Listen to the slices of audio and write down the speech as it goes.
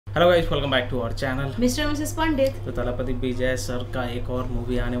Hello guys, welcome back to our channel mister Mrs पंडित। तो तलापति विजय sir का एक और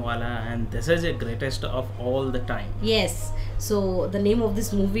मूवी आने वाला है and this is a greatest of all the time. Yes, so the name of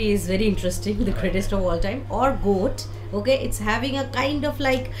this movie is very interesting, the greatest of all time और गोट। Okay, it's having a kind of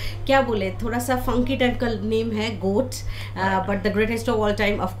like क्या बोले, थोड़ा सा funky type का name है गोट, but the greatest of all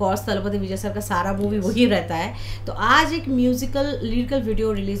time of course Thalapathy Vijay sir का सारा movie वही रहता है। तो आज एक म्यूजिकल लिरिकल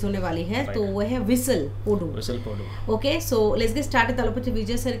वीडियो रिलीज होने वाली है, तो वो है whistlepodu। Okay, so let's get started. Thalapathy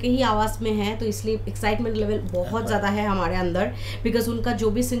Vijay sir के ही आवाज में है, तो इसलिए एक्साइटमेंट लेवल बहुत ज़्यादा है हमारे अंदर, बिकॉज उनका जो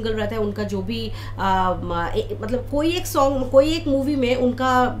भी सिंगल रहता है, उनका जो भी मतलब कोई एक सॉन्ग, कोई एक मूवी में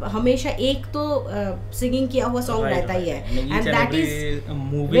उनका हमेशा एक तो सिंगिंग किया हुआ सॉन्ग रहता ही है, and that is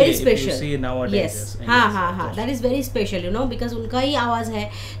very special. Yes, हाँ, that is very special, you know, because उनका ही आवाज है।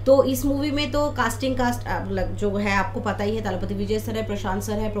 तो इस मूवी में तो कास्ट जो है आपको पता ही है, तलपति विजय सर है, प्रशांत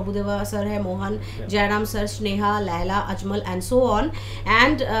सर है, प्रभुदेवा सर है, Mohan, Jairam sir, Sneha, Laila, Ajmal and so on,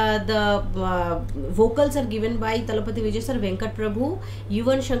 and the vocals are given by Thalapathy Vijay sir, Venkat Prabhu,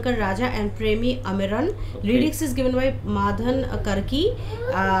 Yuvan, Shankar, Raja and Premgi, Amaren. Lyrics is given by Madhan, Karky.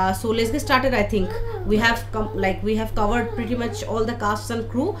 So let's get started. I think we have covered pretty much all the casts and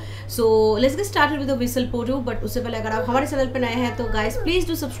crew. So let's get started with the whistlepodu. But उससे पहले अगर आप हमारे channel पे नए हैं तो guys please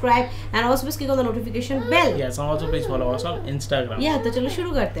do subscribe and also please click on the notification bell. Yes, and also please follow us on Instagram. Yeah, तो चलो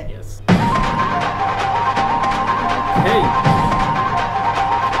शुरू करते हैं. Yes. Hey.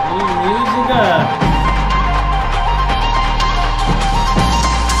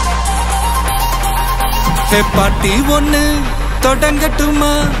 हे पार्टी ஒன்னு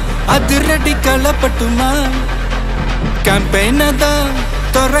தொடங்கட்டுமா, அதிரடி கலப்பட்டுமா, கேம்பெயின் தான்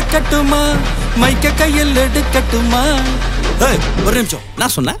திறக்கட்டுமா, மைக்க கையில் எடுக்கட்டுமா. ஒரு நிமிஷம்,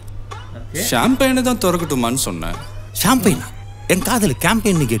 நான் சொன்னேன் ஷாம்பெயின் தான் திறக்கட்டுமான்னு சொன்னேன். ஷாம்பெயினா? என் காதல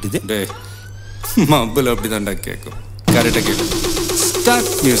கேம்பெயின் கேட்டுது. டே மబ్బுல அப்படிதான்டா கேட்கும். கரெக்டா கேட்டு. Start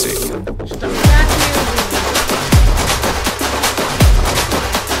music.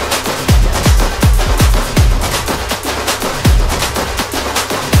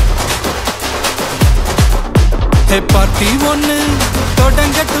 ஹே பார்ட்டி ஒன்னு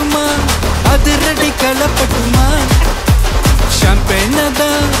தொடங்கட்டுமா, அதிரடி கலப்பட்டுமா, ஷாம்பெயின்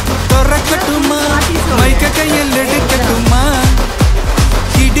தான் திறக்கட்டுமா, மைக்க கையில் எடுக்கட்டுமா.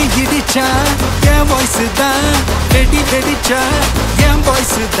 இடி இடிச்சா என் வாய்ஸ் தான், வெடி வெடிச்சா என்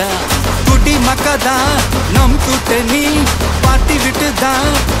வாய்ஸ் தான், குடி மக்கதான் நம் கூட்டணி, பாட்டி விட்டு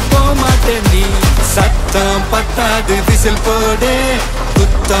தான் போமாட்டே நீ. சத்தம் பத்தாது விசில் போடு,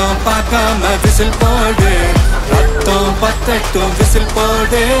 குத்தம் பார்க்காம விசில் போடு, ரத்தம் பத்தட்டும் விசில்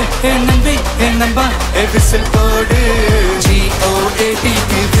போடு, என் நம்பி என் நம்பா விசில் போடு,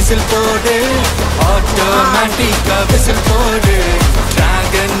 GOATக்கு விசில் போடு, ஆட்டோமேட்டிக்கா விசில் போடு,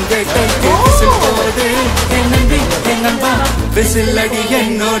 டிராகன் வேட்டைக்கு விசில் போடு, என் நம்பி என் நம்பா விசில் அடி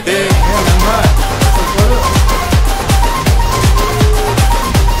என்னோடு.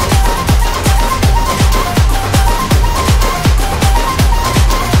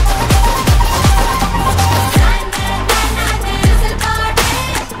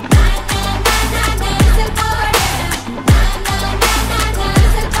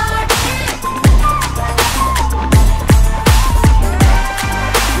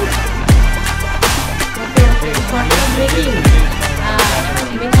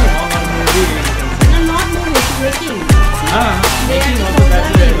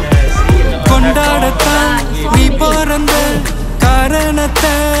 கொண்டாடத்தான் நீ பிறந்த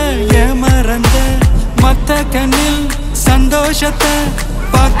காரணத்தை ஏமறந்த, மத்த கண்ணில் சந்தோஷத்தை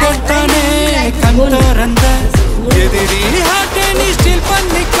பார்க்கத்தானே கண் திறந்த. எதிரி ஹார்ட்டை நீ ஸ்டீல்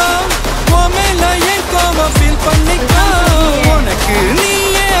பண்ணிக்கோ, உன் மேல என் கோபம் ஃபீல் பண்ணிக்கோ, உனக்கு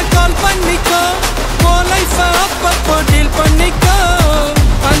நீயே கால் பண்ணிக்கோ, உன் லைஃப அப்பப்போ டீல் பண்ணிக்கோ.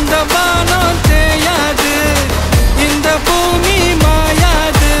 அந்த வானம் தேயாது, இந்த பூமி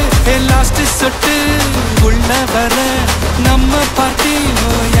மாயாது, லாஸ்ட் சொட்டு உள்ள வர நம்ம பாட்டி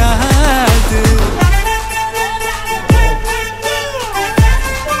நோயாது.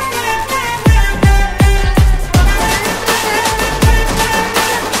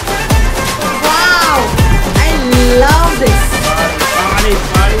 Wow, I love this.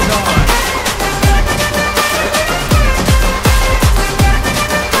 Party on.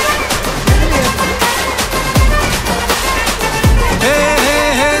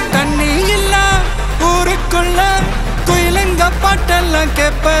 பாட்டெல்லாம்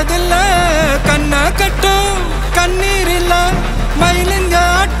கேட்பதில்ல, கண்ணா கட்டும் கண்ணீர் இல்ல, மயிலுங்க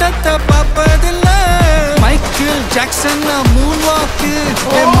ஆட்டத்தை பார்ப்பதில்ல. மைக்கேல் ஜாக்சன் மூன் வாக்கு,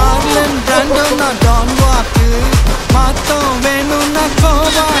 மார்லன் பிராண்டோ நான் டான் வாக்கு, மாத்தம் வேணும்னா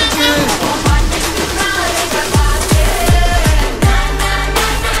கோவாக்கு.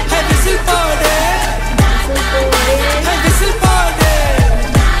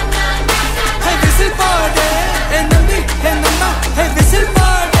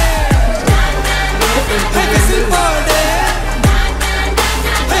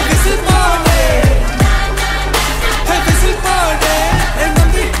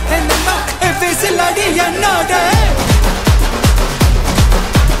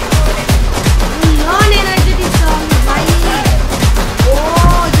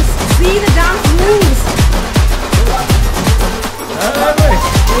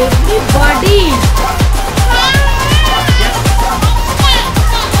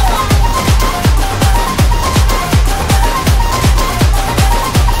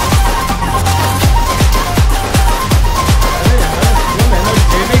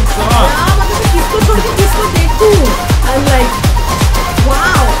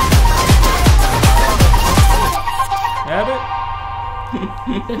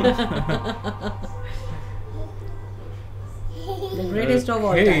 The greatest of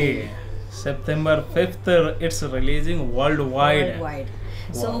all time. September 5th, it's releasing worldwide.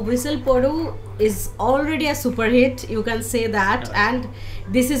 So Wow. whistlepodu is already a super hit, you can say that, and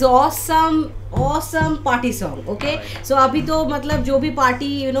this is awesome party song. Okay, so अभी तो मतलब जो भी party,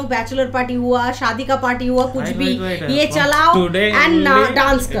 you know, bachelor party हुआ, शादी का party हुआ, कुछ भी ये चलाओ and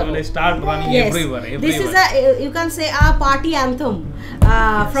dance करो. It will start running everywhere. This is a, you can say, a party anthem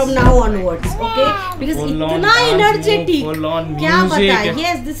from now onwards. Okay, because इतना energetic, क्या बताए.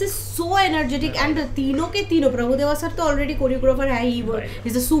 Yes, this is so energetic, and तीनों के तीनों, प्रभुदेवा सर तो already choreographer है, he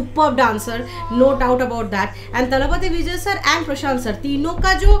is a superb dancer, no doubt about that, and Thalapathy Vijay sir and Prashanth sir, तीनों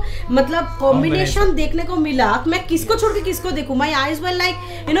का जो मतलब combination देखने को मिला, मैं किसको छोड़ के किसको देखूं. My eyes were like,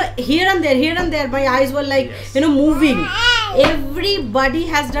 you know, here and there, my eyes were like, you know, moving. Everybody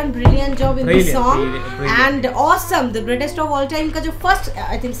has done brilliant job in this song, and awesome, the greatest of all time का जो first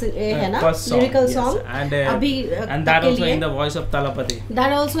I think है ना lyrical song, and that also in the voice of Thalapathy.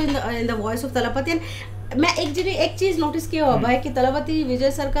 That also in the voice of Thalapathy. And मैं एक चीज notice किया हुआ है कि तलपति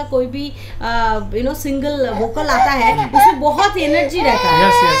विजय सर का कोई भी यू नो सिंगल वोकल आता है, उसमें बहुत एनर्जी रहता है.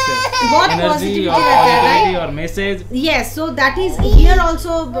 बहुत पॉजिटिविटी रहता है, राइट, और message. Yes, so that is here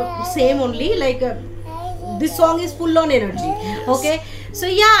also same only, like this song is full on energy. Okay, so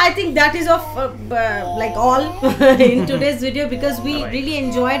yeah, I think that is of like all in today's video, because we really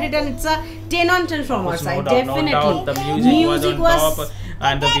enjoyed it, and it's a 10 on 10 from our side. Definitely, no doubt. The music was on top,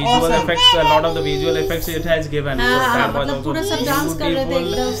 and the visual effects, a lot of the visual effects it has given. मतलब पूरा सब dance कर रहे थे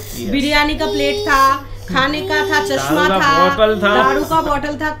एकदम. बिरयानी का plate था, खाने का था, चश्मा था, दारू का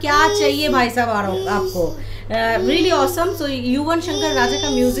बोतल था, क्या चाहिए भाई साहब आपको. Really awesome. So Yuvan Shankar Raja का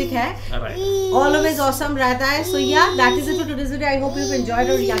music है, always awesome रहता है. So yeah, that is it for today's video. I hope you've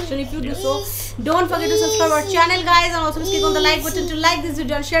enjoyed our reaction. If you do so, don't forget to subscribe our channel, guys, and also click on the like button to like this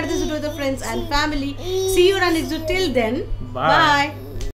video and share this video with your friends and family. See you on next video. Till then, bye.